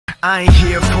I ain't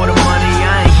here for the money,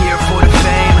 I ain't here for the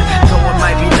fame. Though it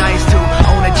might be nice to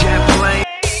own a jet plane.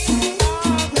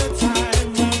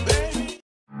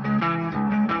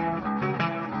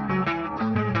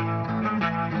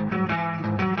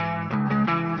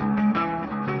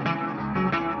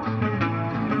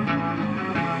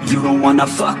 You don't wanna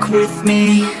fuck with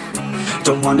me,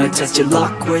 don't wanna test your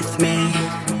luck with me.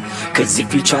 Cause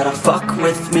if you try to fuck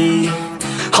with me,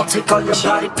 I'll take all your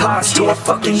body parts to a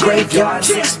fucking graveyard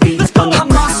 6 feet under. I'm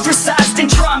ostracized and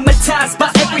traumatized by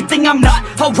everything I'm not.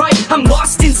 Alright, I'm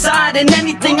lost inside, and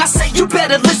anything I say you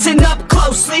better listen up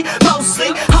closely.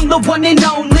 Mostly, I'm the one and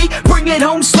only, bring it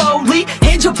home slowly.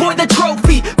 Hand your boy the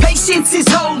trophy, patience is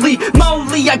holy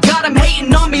moly. I got him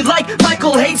hating on me like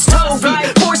Michael hates Toby.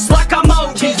 Force like I'm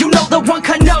Obi, you know the one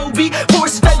Kenobi.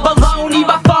 Force fed baloney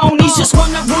by phone, he's just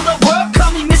wanna rule the world.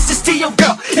 Call me Mr. Steel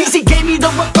Girl, easy gave me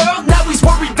the referral, now he's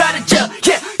worried about a jail.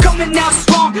 Yeah, coming out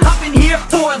strong, I've been here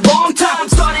for a long time.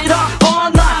 Started off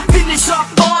online, finish off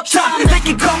all time. They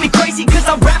can call me crazy cause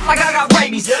I rap like I got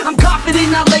rabies. I'm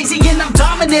confident, not lazy, and I'm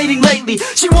dominating lately.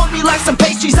 She want me like some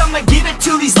pastries, I'ma give it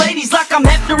to these ladies like I'm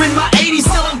Hefner in my 80s.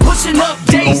 Still I'm pushing up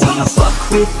daisies. Don't wanna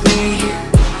fuck with me,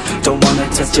 don't wanna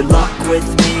test your luck with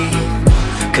me.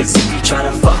 Cause if you try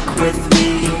to fuck with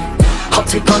me, I'll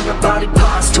take all your body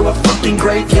parts to a fucking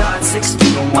graveyard 6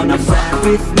 feet. Don't wanna fuck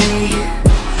with me,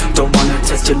 don't wanna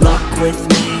test your luck with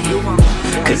me.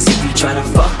 Cause if you try to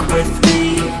fuck with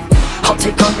me, I'll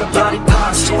take all your body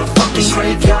parts to a fucking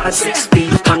graveyard 6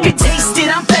 feet. I can taste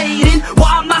it, I'm fading,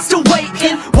 why am I still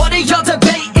waiting? What are y'all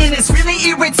debating? It's really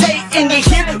irritating. You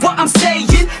hear what I'm saying?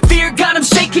 Fear got him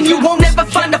shaking. You won't ever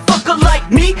find a fucker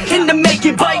like me in the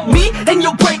making. Bite me and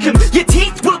you'll break him, your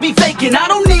teeth will be faking. I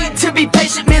don't need to be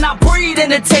patient, man, I breed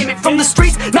entertainment. From the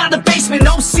streets, not the basement.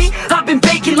 Oh, see, I've been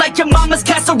baking like your mama's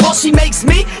casserole. She makes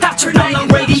me after night on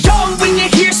radio. When you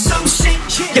hear some shit,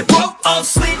 your throat all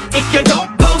slit. If you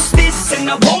don't post this, and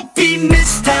I won't be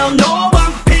missed. Hell no,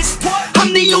 I'm pissed.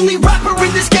 I'm the only rapper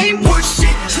in this game worth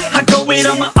shit. I go it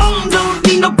on my own, don't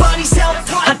need nobody's help.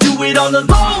 I do it all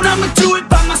alone, I'ma do it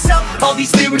by myself. All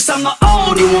these lyrics on my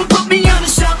own, you won't put me on the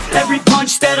shelf. Every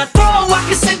punch that I throw, I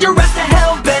can send your ass to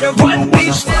hell. Better run,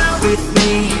 bitch, down with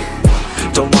me.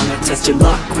 Don't wanna test your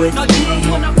luck with me.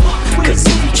 Cause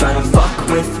if you try to fuck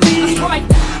with me,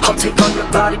 I'll take all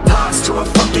your body parts to a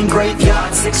fucking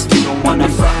graveyard 6 feet. Don't wanna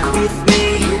fuck with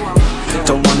me,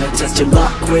 don't wanna test your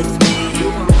luck with me.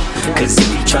 Cause if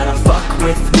you try to fuck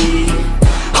with me,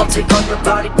 I'll take all your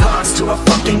body parts to a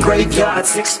fucking graveyard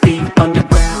 6 feet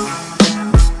underground.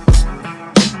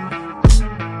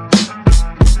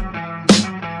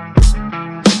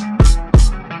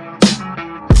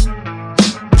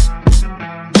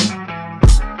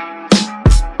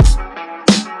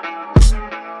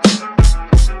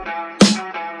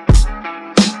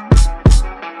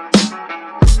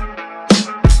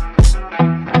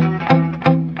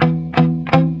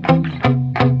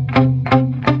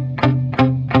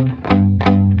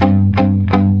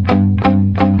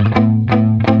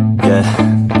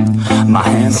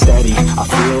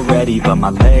 But my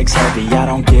legs heavy, I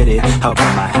don't get it. How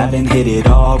come I haven't hit it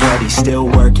already? Still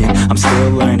working, I'm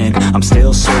still learning, I'm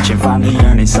still searching. Finally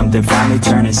earning something, finally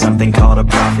turning something called a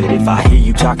profit. If I hear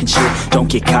you talking shit, don't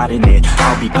get caught in it.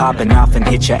 I'll be popping off and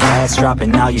hit your ass,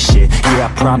 dropping all your shit. Yeah,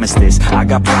 I promise this, I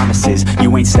got promises.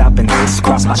 You ain't stopping this,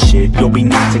 cross my shit, you'll be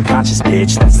knocked unconscious,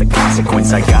 bitch. That's the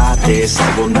consequence, I got this,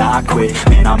 I will not quit.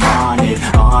 Man, I'm on it,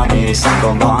 honest. I'm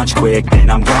gon' launch quick, then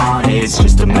I'm gone. It's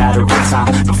just a matter of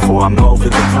time before I'm over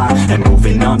the climb and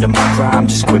moving under my prime.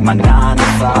 Just quit my 9 to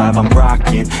 5, I'm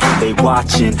rocking, and they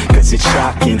watching, cause it's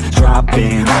shocking.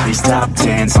 Dropping all these top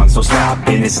 10 songs, so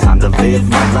stopping. It's time to live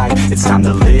my life, it's time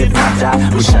to live, not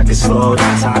die. Wish I could slow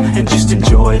down time and just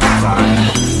enjoy the climb.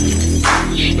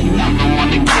 And I'm the one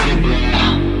to get it, bro.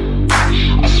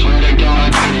 I swear to God, I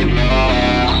get it,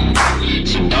 bro.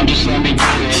 So don't just let me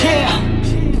get it.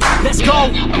 Yeah, let's go.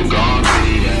 I'm gonna get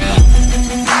it, yeah.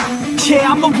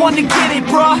 Yeah, I'm the one to get it,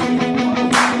 bro.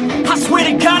 I swear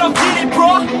to God, I'll get it,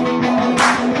 bro.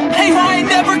 Hey, I ain't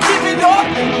never giving up.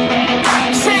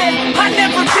 Said I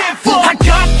never give up. I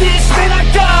got this, man, I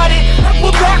got it. I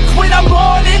will not quit, I'm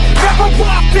on it. Never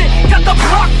drop it. Got the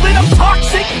block lit, I'm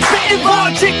toxic. Spitting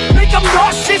logic, make them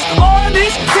nauseous.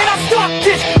 Honest, can I stop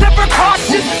this? Never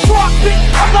cautious, drop it.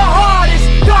 I'm the hardest.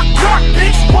 Dark,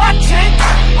 bitch, watch it.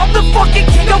 I'm the fucking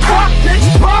king of rock, bitch.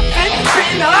 Profit,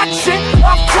 spitting hot shit.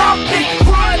 I'm topic,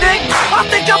 chronic. I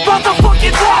think I'm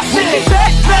motherfucking lost it.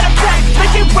 Matter of fact,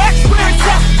 making racks where it's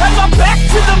at. And I'm back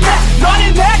to the mess. Not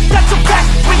in that, that's a fact.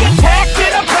 We attack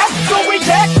in a back, so we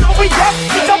act, no we act.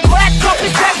 Think I'm black, up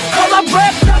his back. While I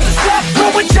rap, not the slap.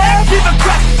 Going down, give a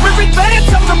crap. We're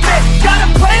advanced on the myth. Got a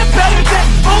plan,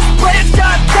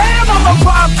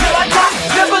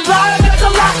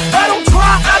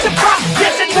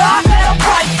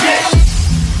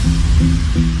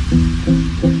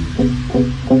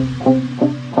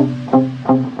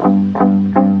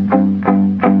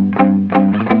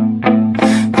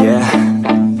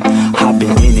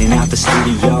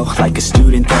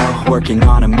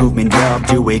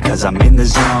 it cause I'm in the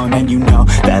zone. And you know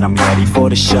that I'm ready for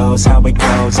the shows. How it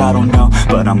goes, I don't know,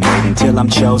 but I'm waiting till I'm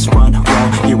chose. Run,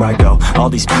 roll, here I go. All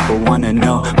these people wanna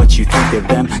know what you think of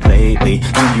them lately.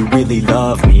 Do you really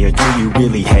love me or do you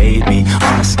really hate me?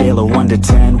 On a scale of 1 to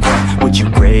 10, what would you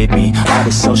grade me? All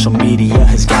this social media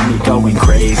has got me going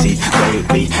crazy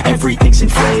lately. Everything's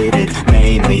inflated,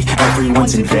 mainly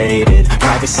everyone's invaded.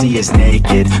 Privacy is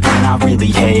naked, man I really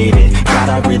hate it. God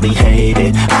I really hate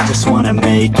it. I just wanna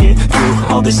make it through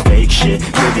all this fake shit.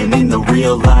 Living in the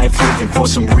real life, living for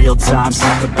some real times.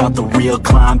 Talk about the real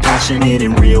climb, passionate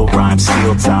in real rhymes.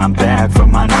 Steal time back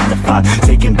from my 9 to 5,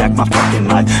 taking back my fucking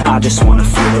life. I just wanna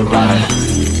feel alive.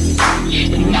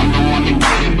 And I'm the one that